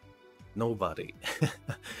 Nobody.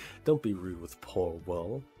 Don't be rude with poor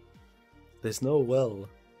Will. There's no Will.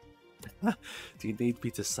 Do you need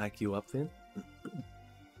me to psych you up then?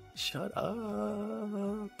 Shut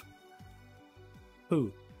up.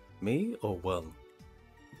 Who? Me or Will?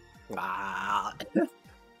 Ah.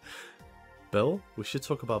 Bill? We should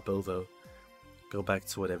talk about Bill though. Go back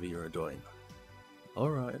to whatever you were doing.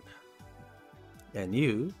 Alright. And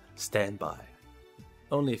you, stand by.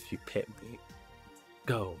 Only if you pet me.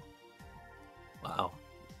 Go. Wow.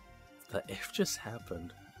 The F just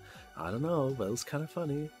happened. I don't know, but it was kind of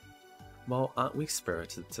funny. Well, aren't we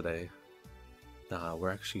spirited today? Nah,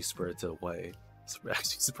 we're actually spirited away. We're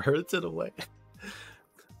actually spirited away.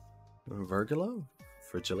 Virgilo?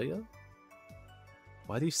 Virgilia?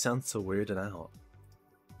 Why do you sound so weirded out?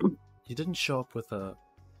 You didn't show up with a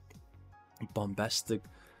bombastic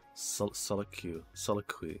soliloquy.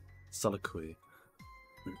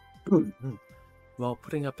 Well,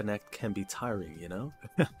 putting up an act can be tiring, you know?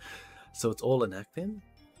 So it's all an act then?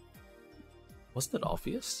 Wasn't it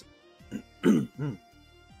obvious? I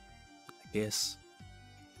guess.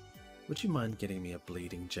 Would you mind getting me a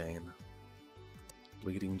Bleeding Jane?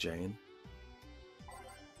 Bleeding Jane.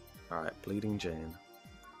 Alright, Bleeding Jane.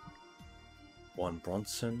 1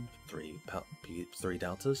 Bronson, 3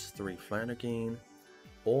 Deltas, 3 Flanagan,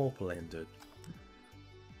 all blended.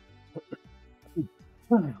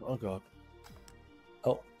 Oh god.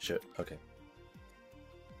 Oh, shit, okay.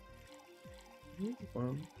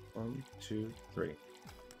 1, 2, 3.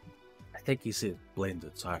 I think he said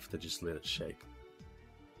blended, so I have to just let it shake.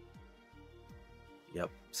 Yep,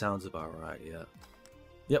 sounds about right, yeah.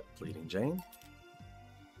 Yep, Bleeding Jane.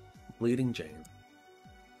 Bleeding Jane.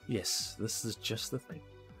 Yes, this is just the thing.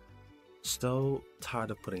 So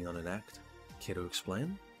tired of putting on an act. Care to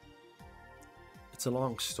explain? It's a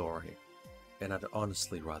long story, and I'd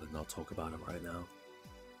honestly rather not talk about it right now.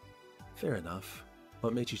 Fair enough.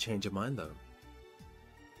 What made you change your mind though?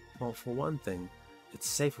 Well, for one thing, it's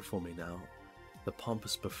safer for me now. The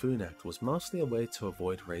pompous buffoon act was mostly a way to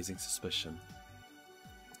avoid raising suspicion.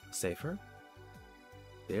 Safer?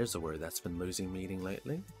 There's a word that's been losing meaning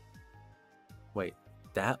lately. Wait,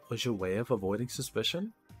 that was your way of avoiding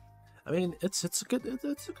suspicion? I mean, it's a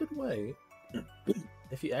good way.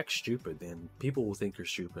 If you act stupid, then people will think you're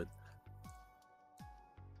stupid.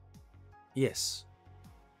 Yes.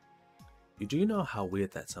 You do know how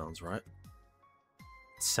weird that sounds, right?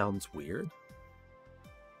 It sounds weird?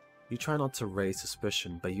 You try not to raise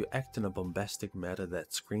suspicion, but you act in a bombastic manner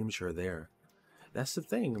that screams you're there. That's the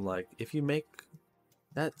thing, like, if you make...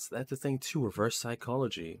 That's the thing too, reverse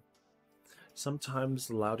psychology. Sometimes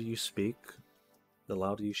the louder you speak, the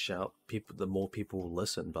louder you shout, the more people will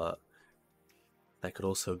listen, but that could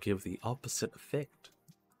also give the opposite effect.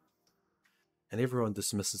 And everyone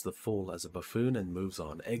dismisses the fool as a buffoon and moves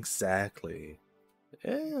on. Exactly.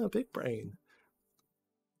 Yeah, big brain.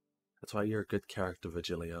 That's why you're a good character,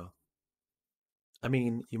 Virgilio. I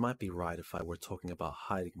mean, you might be right if I were talking about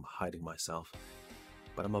hiding myself,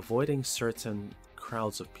 but I'm avoiding certain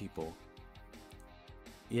crowds of people.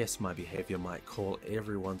 Yes, my behavior might call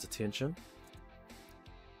everyone's attention,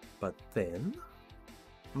 but then...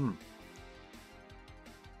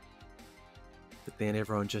 But then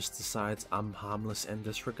everyone just decides I'm harmless and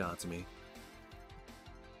disregards me.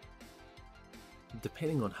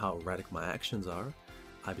 Depending on how erratic my actions are,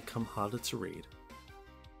 I become harder to read,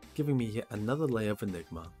 giving me yet another layer of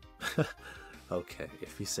enigma. Okay,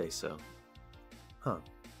 if you say so. Huh.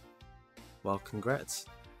 Well, congrats.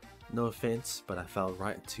 No offense, but I fell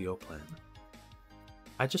right into your plan.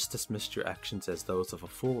 I just dismissed your actions as those of a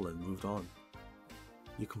fool and moved on.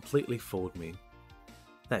 You completely fooled me.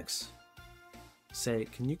 Thanks. Say,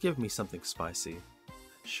 can you give me something spicy?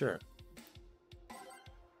 Sure.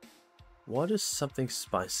 What is something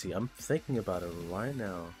spicy? I'm thinking about it right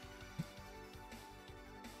now.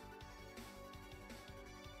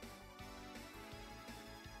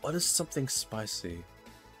 What is something spicy?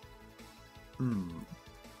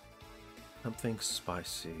 Something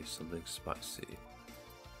spicy, something spicy.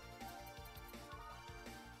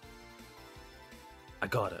 I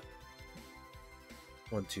got it.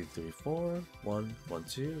 1, 2, 3, 4. 1, 1,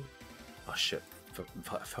 2. Oh shit,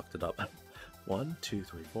 I fucked it up. 1, 2,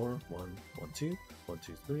 3, 4. 1, 1, 2. 1,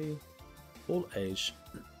 2, 3. Full age.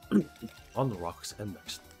 On the rocks and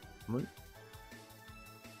mixed.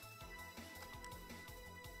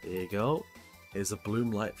 There you go. Here's a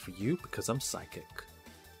bloom light for you because I'm psychic.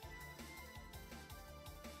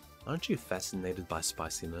 Aren't you fascinated by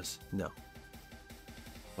spiciness? No.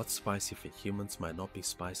 What's spicy for humans might not be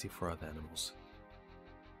spicy for other animals.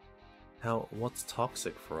 How what's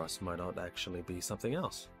toxic for us might not actually be something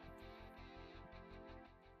else.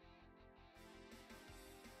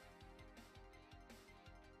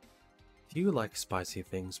 Do you like spicy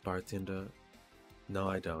things, bartender? No,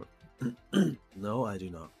 I don't. No, I do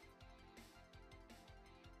not.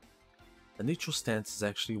 A neutral stance is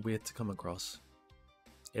actually weird to come across.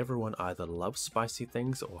 Everyone either loves spicy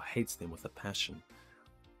things or hates them with a passion.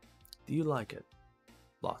 Do you like it?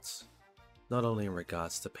 Lots. Not only in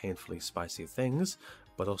regards to painfully spicy things,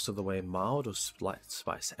 but also the way mild or slight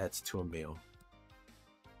spice adds to a meal.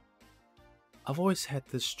 I've always had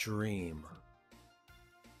this dream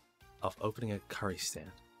of opening a curry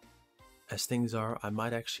stand. As things are, I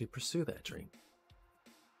might actually pursue that dream.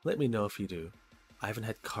 Let me know if you do. I haven't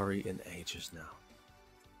had curry in ages now.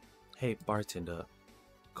 Hey bartender,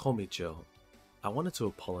 call me Jill. I wanted to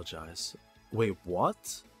apologize. Wait,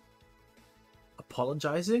 what?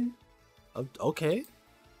 Apologizing? Okay.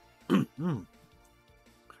 You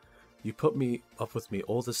put me up with me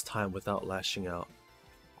all this time without lashing out.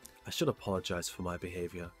 I should apologize for my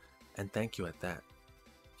behavior, and thank you at that.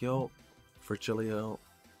 Yo, Virgilio,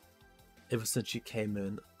 ever since you came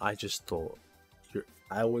in, I just thought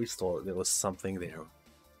I always thought there was something there,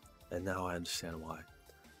 and now I understand why.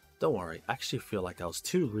 Don't worry, I actually feel like I was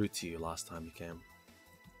too rude to you last time you came.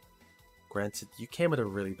 Granted, you came at a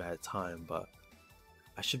really bad time, but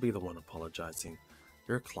I should be the one apologizing.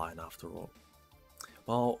 You're a client after all.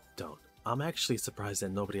 Well, don't. I'm actually surprised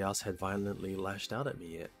that nobody else had violently lashed out at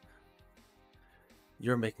me yet.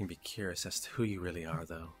 You're making me curious as to who you really are,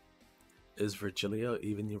 though. Is Virgilio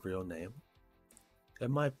even your real name? It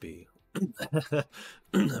might be.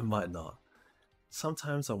 It might not.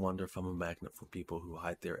 Sometimes I wonder if I'm a magnet for people who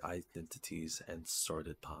hide their identities and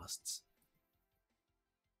sordid pasts.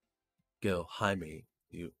 Gil, hi me.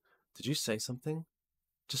 Did you say something?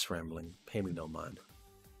 Just rambling. Pay me no mind.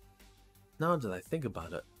 Now that I think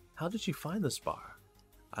about it, how did you find this bar?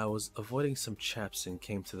 I was avoiding some chaps and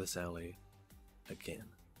came to this alley. Again.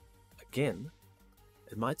 Again?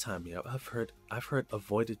 In my time here, I've heard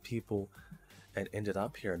avoided people and ended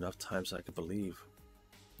up here enough times I could believe.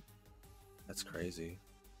 That's crazy.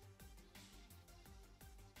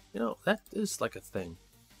 You know, that is like a thing.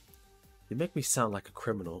 You make me sound like a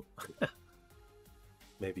criminal.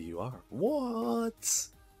 Maybe you are. What?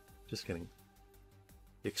 Just kidding.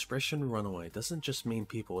 The expression runaway doesn't just mean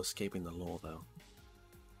people escaping the law, though.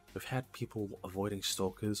 We've had people avoiding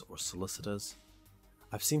stalkers or solicitors.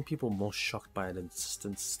 I've seen people more shocked by an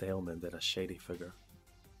insistent salesman than a shady figure.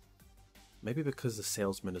 Maybe because the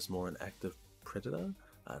salesman is more an active predator?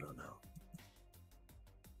 I don't know.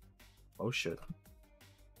 Oh shit.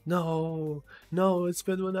 No! No, it's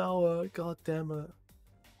been 1 hour! God damn it.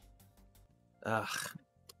 Ugh.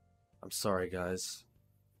 I'm sorry, guys.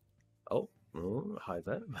 Oh, hi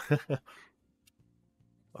there.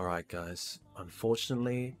 Alright, guys.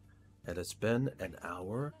 Unfortunately, it has been an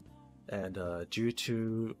hour, and due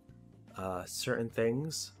to certain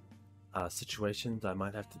things, situations I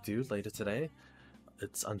might have to do later today,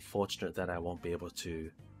 it's unfortunate that I won't be able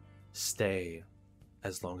to stay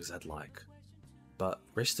as long as I'd like. But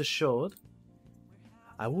rest assured,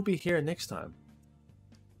 I will be here next time.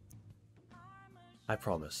 I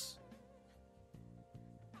promise.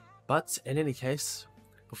 But in any case,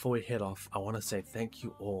 before we head off, I want to say thank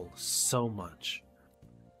you all so much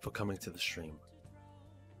for coming to the stream.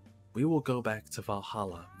 We will go back to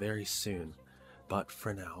Valhalla very soon, but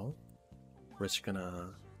for now, we're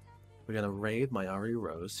gonna raid my Ari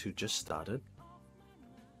Rose, who just started.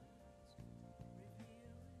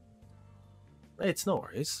 Hey, it's no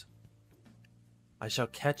worries. I shall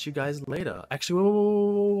catch you guys later. Actually,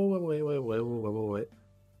 wait.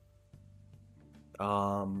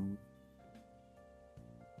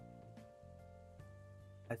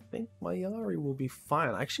 I think my Ari will be fine.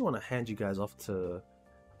 I actually want to hand you guys off to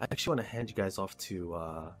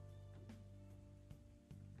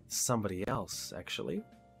somebody else, actually.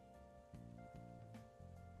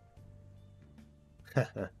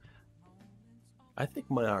 I think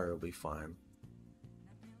my Ari will be fine.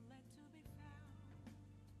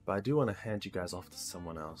 But I do want to hand you guys off to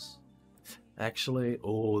someone else. Actually,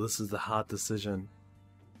 oh, this is the hard decision.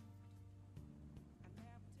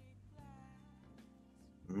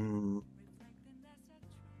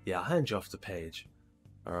 Yeah, I'll hand you off to Paige.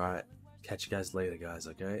 Alright, catch you guys later, guys,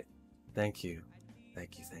 okay? Thank you.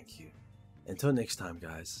 Thank you. Until next time,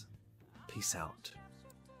 guys. Peace out.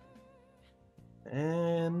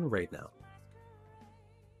 And raid now.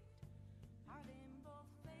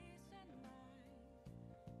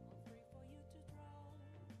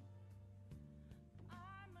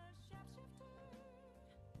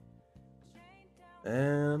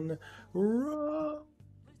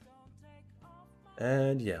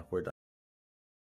 And yeah, we're done.